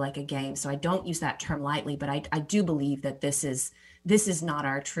make it feel like a game. So I don't use that term lightly, but I do believe that this is not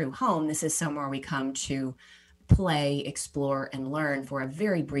our true home. This is somewhere we come to play, explore, and learn for a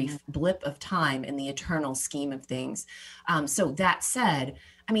very brief blip of time in the eternal scheme of things. So that said,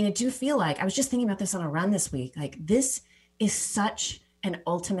 I do feel like, I was just thinking about this on a run this week, like, this is such an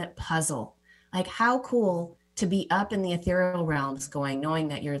ultimate puzzle. Like, how cool to be up in the ethereal realms knowing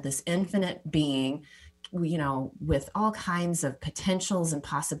that you're this infinite being with all kinds of potentials and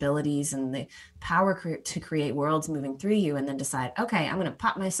possibilities and the power to create worlds moving through you, and then decide, okay, I'm going to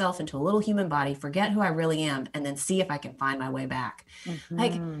pop myself into a little human body, forget who I really am, and then see if I can find my way back.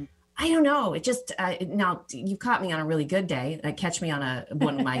 Like, I don't know. It just, now you caught me on a really good day. Catch me on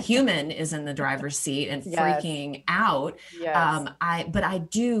when my human is in the driver's seat and freaking out.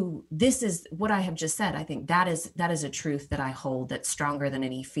 This is what I have just said. I think that is a truth that I hold that's stronger than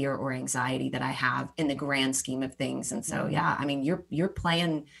any fear or anxiety that I have in the grand scheme of things. And so, yeah, I mean,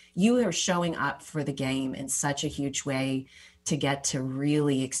 you are showing up for the game in such a huge way to get to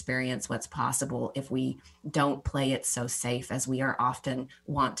really experience what's possible if we don't play it so safe as we are often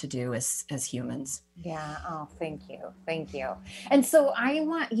want to do as humans. Yeah. Oh, thank you. Thank you. And so I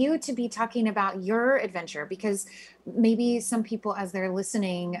want you to be talking about your adventure, because maybe some people as they're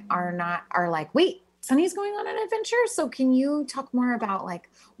listening are like, wait, Sunny's going on an adventure. So can you talk more about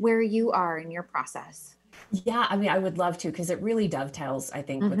like where you are in your process? Yeah. I mean, I would love to, because it really dovetails, I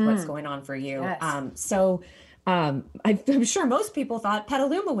think, with what's going on for you. Yes. I'm sure most people thought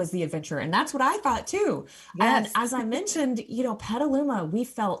Petaluma was the adventure, and that's what I thought too. Yes. And as I mentioned, Petaluma,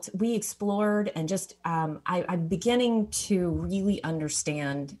 we explored, and just I'm beginning to really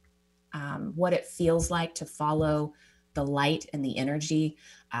understand what it feels like to follow the light and the energy.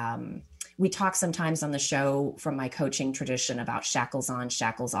 We talk sometimes on the show from my coaching tradition about shackles on,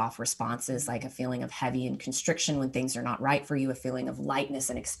 shackles off responses, like a feeling of heavy and constriction when things are not right for you, a feeling of lightness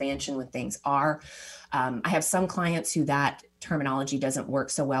and expansion when things are. I have some clients who that terminology doesn't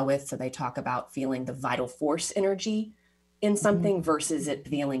work so well with, so they talk about feeling the vital force energy in something versus it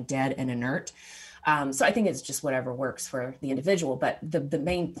feeling dead and inert. So I think it's just whatever works for the individual. But the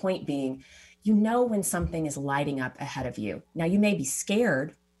main point being, when something is lighting up ahead of you. Now, you may be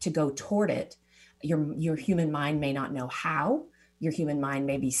scared to go toward it. Your human mind may not know how. Your human mind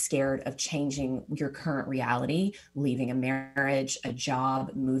may be scared of changing your current reality, leaving a marriage, a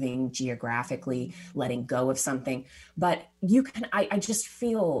job, moving geographically, letting go of something. But you can, I just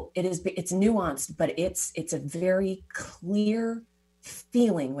feel it's nuanced, but it's a very clear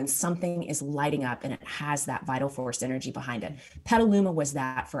feeling when something is lighting up and it has that vital force energy behind it. Petaluma was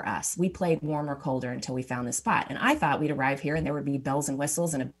that for us. We played warm or colder until we found this spot. And I thought we'd arrive here and there would be bells and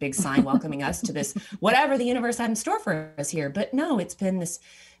whistles and a big sign welcoming us to this, whatever the universe had in store for us here. But no, it's been this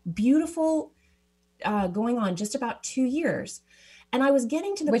beautiful going on just about 2 years. And I was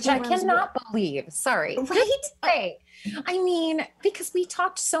getting to the which I cannot believe. Sorry. Right? I mean, because we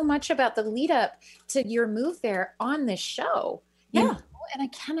talked so much about the lead up to your move there on this show. Yeah. And I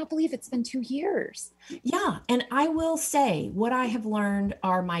cannot believe it's been 2 years. Yeah. And I will say what I have learned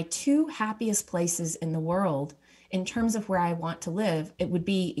are my 2 happiest places in the world in terms of where I want to live. It would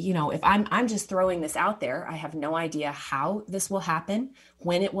be, if I'm just throwing this out there, I have no idea how this will happen,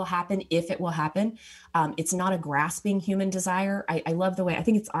 when it will happen, if it will happen. It's not a grasping human desire. I love the way, I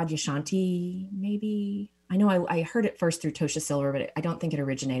think it's Adyashanti, maybe. I know I heard it first through Tosha Silver, but I don't think it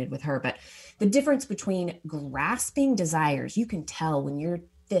originated with her. But the difference between grasping desires, you can tell when your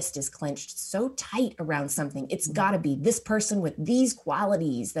fist is clenched so tight around something. It's got to be this person with these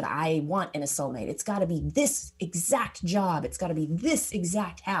qualities that I want in a soulmate. It's got to be this exact job. It's got to be this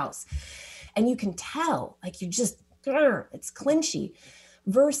exact house. And you can tell, like you just, it's clinchy,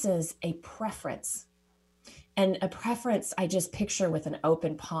 versus a preference. And a preference, I just picture with an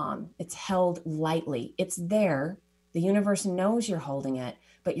open palm. It's held lightly. It's there. The universe knows you're holding it,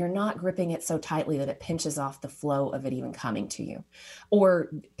 but you're not gripping it so tightly that it pinches off the flow of it even coming to you,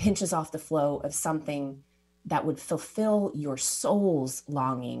 or pinches off the flow of something that would fulfill your soul's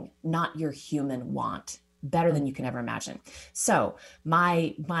longing, not your human want, better than you can ever imagine. So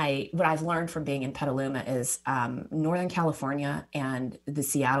what I've learned from being in Petaluma is Northern California and the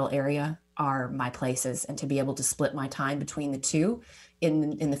Seattle area are my places, and to be able to split my time between the two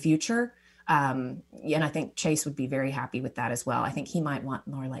in the future. And I think Chase would be very happy with that as well. I think he might want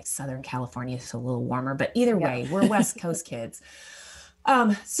more like Southern California, so a little warmer, but either way, we're West Coast kids.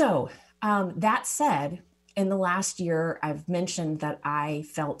 That said, in the last year, I've mentioned that I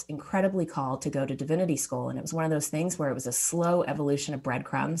felt incredibly called to go to divinity school. And it was one of those things where it was a slow evolution of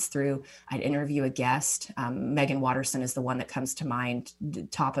breadcrumbs through, I'd interview a guest. Megan Watterson is the one that comes to mind,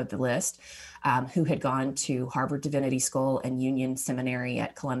 top of the list, who had gone to Harvard Divinity School and Union Seminary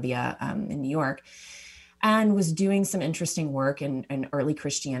at Columbia in New York, and was doing some interesting work in early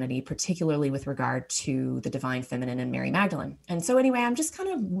Christianity, particularly with regard to the divine feminine and Mary Magdalene. And so anyway, I'm just kind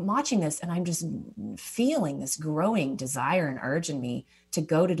of watching this, and I'm just feeling this growing desire and urge in me to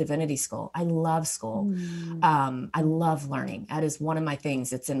go to divinity school. I love school. I love learning. That is one of my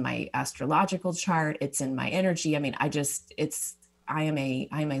things. It's in my astrological chart. It's in my energy. I mean, I am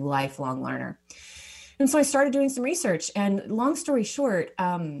a lifelong learner. And so I started doing some research, and long story short,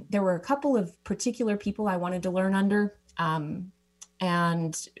 there were a couple of particular people I wanted to learn under.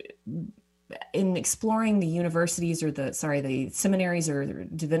 And in exploring the universities or the seminaries or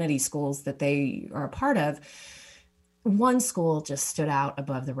divinity schools that they are a part of, one school just stood out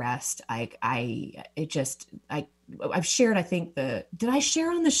above the rest. I've shared, I think did I share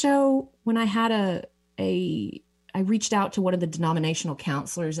on the show when I had I reached out to one of the denominational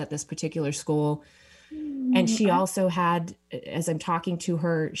counselors at this particular school. And she also had, as I'm talking to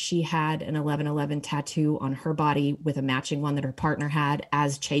her, she had an 1111 tattoo on her body with a matching one that her partner had,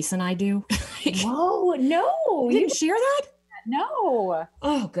 as Chase and I do. Whoa, no. You didn't share that? No.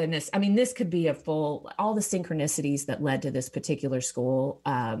 Oh, goodness. I mean, this could be all the synchronicities that led to this particular school.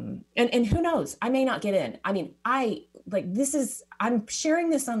 And who knows? I may not get in. I mean, I'm sharing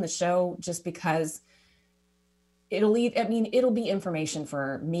this on the show just because it'll be information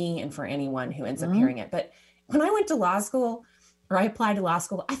for me and for anyone who ends up hearing it. But when I went to law school, or I applied to law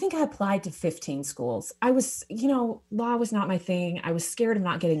school, I think I applied to 15 schools. I was, law was not my thing. I was scared of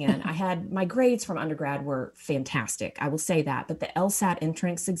not getting in. My grades from undergrad were fantastic. I will say that. But the LSAT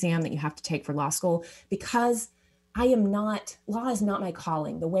entrance exam that you have to take for law school, because law is not my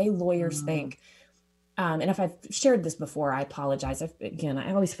calling, the way lawyers think. And if I've shared this before, I apologize.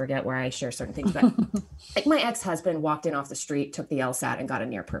 I always forget where I share certain things, but like my ex-husband walked in off the street, took the LSAT and got a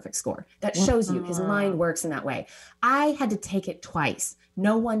near perfect score. That shows you his mind works in that way. I had to take it twice.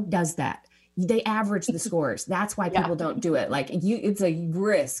 No one does that. They average the scores. That's why people don't do it. It's a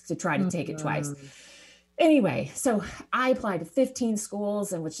risk to try to take it twice. Anyway, so I applied to 15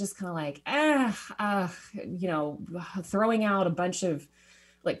 schools and was just kind of like,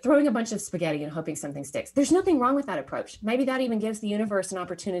 throwing a bunch of spaghetti and hoping something sticks. There's nothing wrong with that approach. Maybe that even gives the universe an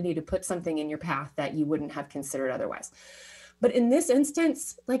opportunity to put something in your path that you wouldn't have considered otherwise. But in this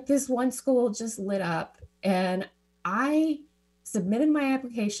instance, this one school just lit up, and I submitted my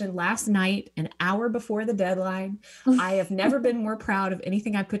application last night, an hour before the deadline. I have never been more proud of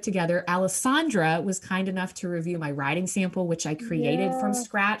anything I put together. Alysondra was kind enough to review my writing sample, which I created from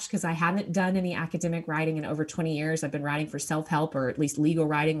scratch because I haven't done any academic writing in over 20 years. I've been writing for self-help, or at least legal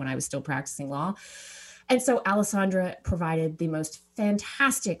writing, when I was still practicing law. And so Alysondra provided the most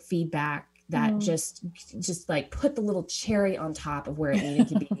fantastic feedback that just put the little cherry on top of where it needed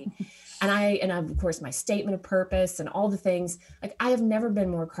to be. And of course, my statement of purpose and all the things, I have never been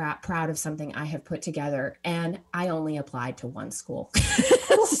more proud of something I have put together. And I only applied to one school.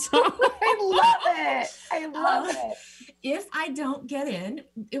 I love it. I love it. If I don't get in,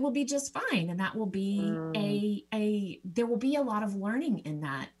 it will be just fine. And that will be there will be a lot of learning in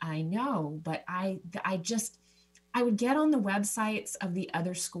that. I know, but I would get on the websites of the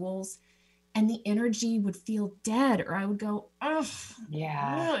other schools, and the energy would feel dead, or I would go,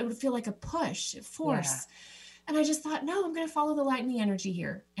 it would feel like a force. Yeah. And I just thought, no, I'm going to follow the light and the energy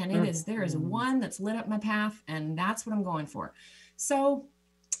here. And there is one that's lit up my path, and that's what I'm going for. So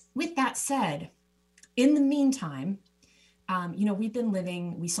with that said, in the meantime,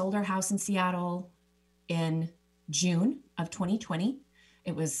 we sold our house in Seattle in June of 2020.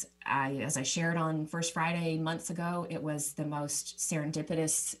 It was, as I shared on First Friday months ago, it was the most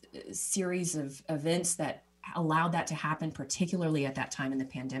serendipitous series of events that allowed that to happen, particularly at that time in the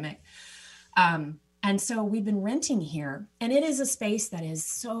pandemic. And so we've been renting here, and it is a space that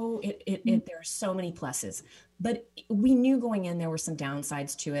is there are so many pluses, but we knew going in there were some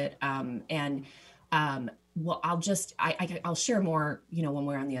downsides to it. I'll share more, when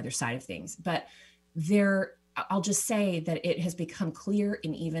we're on the other side of things, but I'll just say that it has become clear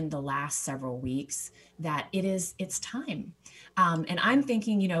in even the last several weeks that it's time. And I'm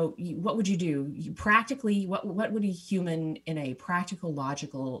thinking, what would you do? What would a human in a practical,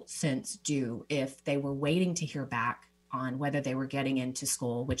 logical sense do if they were waiting to hear back on whether they were getting into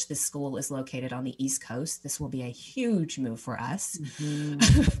school, which this school is located on the East Coast. This will be a huge move for us.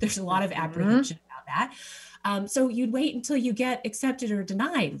 There's a lot of apprehension about that. So you'd wait until you get accepted or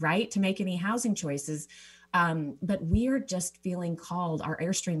denied, right, to make any housing choices. But we are just feeling called. Our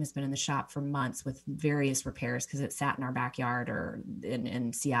Airstream has been in the shop for months with various repairs because it sat in our backyard, or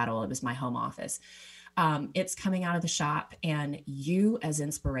in Seattle. It was my home office. It's coming out of the shop, and you as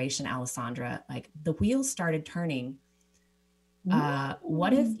inspiration, Alysondra, the wheels started turning.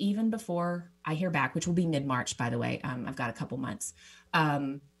 What if even before I hear back, which will be mid-March, by the way, I've got a couple months.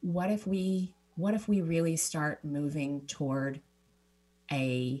 What if we really start moving toward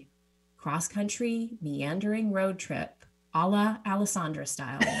a cross-country meandering road trip, a la Alysondra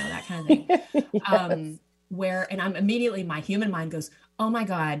style, that kind of thing. And I'm immediately, my human mind goes, oh my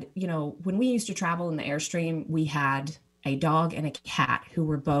God, when we used to travel in the Airstream, we had a dog and a cat who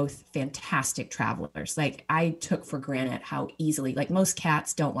were both fantastic travelers. Like I took for granted how easily, like most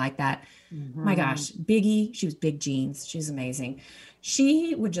cats don't like that. My gosh, Biggie, she was big jeans. She's amazing.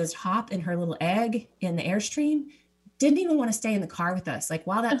 She would just hop in her little egg in the Airstream, didn't even want to stay in the car with us. Like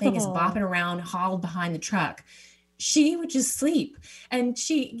while that thing is bopping around, hauled behind the truck, she would just sleep. And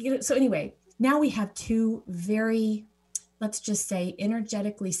so anyway, now we have two very, let's just say,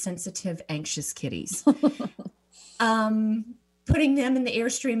 energetically sensitive, anxious kitties. Putting them in the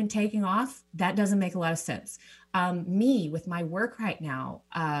Airstream and taking off, that doesn't make a lot of sense. Me with my work right now,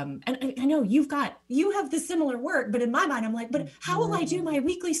 and I know you have the similar work, but in my mind, I'm like, but how will I do my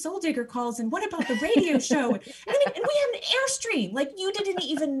weekly Soul Digger calls? And what about the radio show? And we have an Airstream. Like you didn't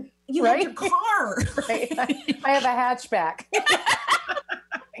even, you Right? had your car. Right. I have a hatchback.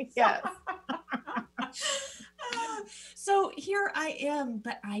 Yes. So here I am,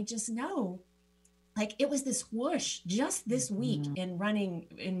 but I just know, like it was this whoosh just this week in running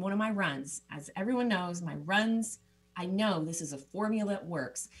in one of my runs. As everyone knows, my runs, I know this is a formula that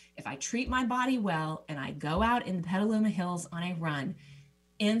works. If I treat my body well and I go out in the Petaluma Hills on a run,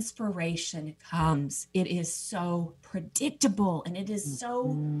 inspiration comes. It is so predictable and it is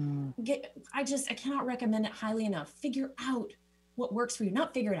so, I cannot recommend it highly enough. Figure out what works for you,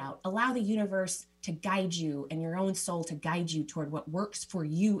 not figure it out. Allow the universe to guide you and your own soul to guide you toward what works for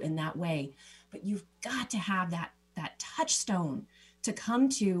you in that way. But you've got to have that touchstone to come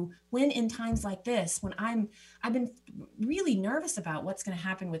to when in times like this, when I've been really nervous about what's going to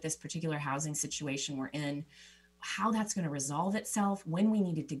happen with this particular housing situation we're in, how that's going to resolve itself, when we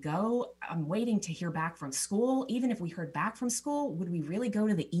needed to go. I'm waiting to hear back from school. Even if we heard back from school, would we really go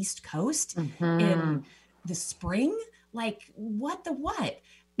to the East Coast in the spring? Like what?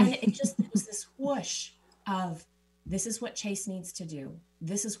 And it was this whoosh of, this is what Chase needs to do.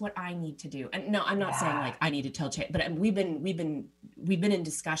 This is what I need to do. And no, I'm not saying like I need to tell Chase, but we've been in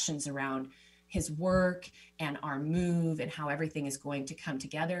discussions around his work and our move and how everything is going to come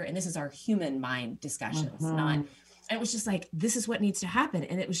together. And this is our human mind discussions, and it was just like, this is what needs to happen.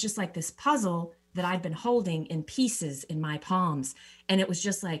 And it was just like this puzzle that I'd been holding in pieces in my palms. And it was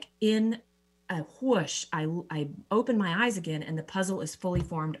just like in a whoosh, I opened my eyes again and the puzzle is fully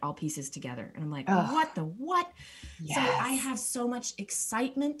formed, all pieces together. And I'm like, what? Yes. So I have so much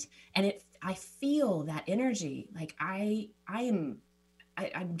excitement and I feel that energy. Like I'm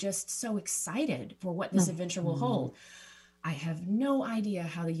just so excited for what this adventure will hold. I have no idea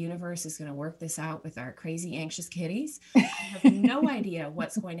how the universe is going to work this out with our crazy, anxious kitties. I have no idea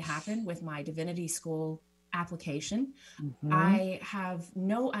what's going to happen with my divinity school application. I have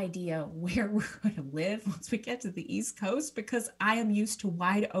no idea where we're going to live once we get to the East Coast, because I am used to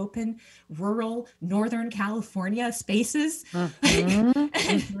wide open, rural, Northern California spaces.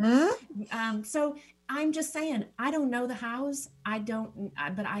 So I'm just saying, I don't know the hows.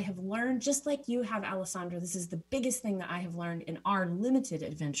 But I have learned, just like you have, Alysondra, this is the biggest thing that I have learned in our limited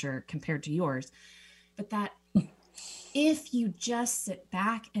adventure compared to yours, but that if you just sit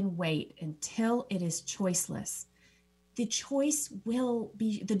back and wait until it is choiceless, the choice will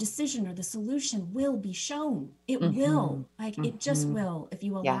be, the decision or the solution will be shown. It will, like it just will, if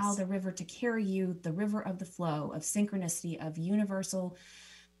you allow the river to carry you, the river of the flow, of synchronicity, of universal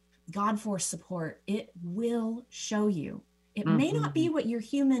God force support. It will show you. It may not be what your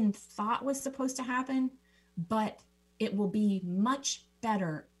human thought was supposed to happen, but it will be much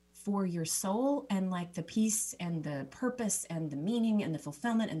better for your soul and like the peace and the purpose and the meaning and the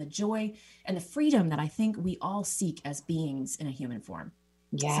fulfillment and the joy and the freedom that I think we all seek as beings in a human form.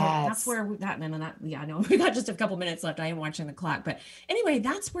 Yes. So that's where I know we got just a couple minutes left. I am watching the clock, but anyway,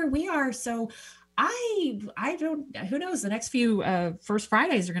 that's where we are. So I don't, who knows, the next few First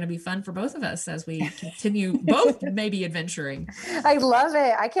Fridays are going to be fun for both of us as we continue both maybe adventuring. I love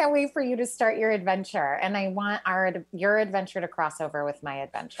it. I can't wait for you to start your adventure. And I want your adventure to cross over with my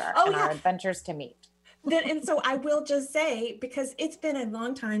adventure our adventures to meet. And so I will just say, because it's been a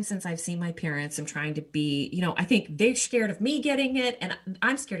long time since I've seen my parents. I'm trying to be, I think they're scared of me getting it and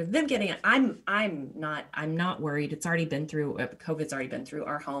I'm scared of them getting it. I'm not worried. It's already been through, COVID's already been through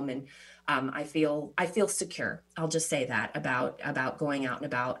our home, and I feel secure. I'll just say that about going out and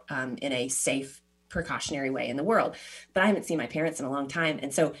about in a safe, precautionary way in the world. But I haven't seen my parents in a long time.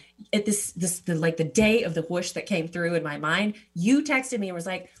 And so at the day of the whoosh that came through in my mind, you texted me and was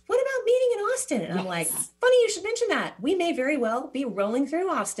like, what about meeting in Austin? And I'm like, funny you should mention that. We may very well be rolling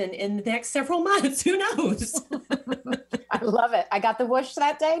through Austin in the next several months. Who knows? I love it. I got the whoosh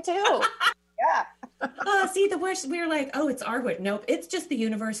that day too. Yeah. Oh, see the wish. We were like, oh, it's our wish. Nope, it's just the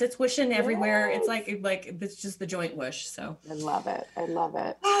universe. It's wishing everywhere. It's like it's just the joint wish. So I love it. I love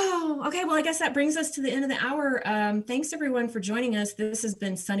it. Oh, okay. Well, I guess that brings us to the end of the hour. Thanks everyone for joining us. This has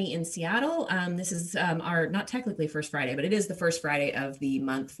been Sunny in Seattle. This is our not technically first Friday, but it is the first Friday of the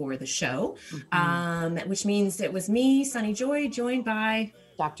month for the show, which means it was me, Sunny Joy, joined by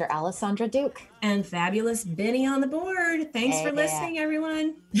Dr. Alysondra Duke and fabulous Benny on the board. Thanks for listening,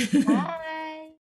 everyone. Bye.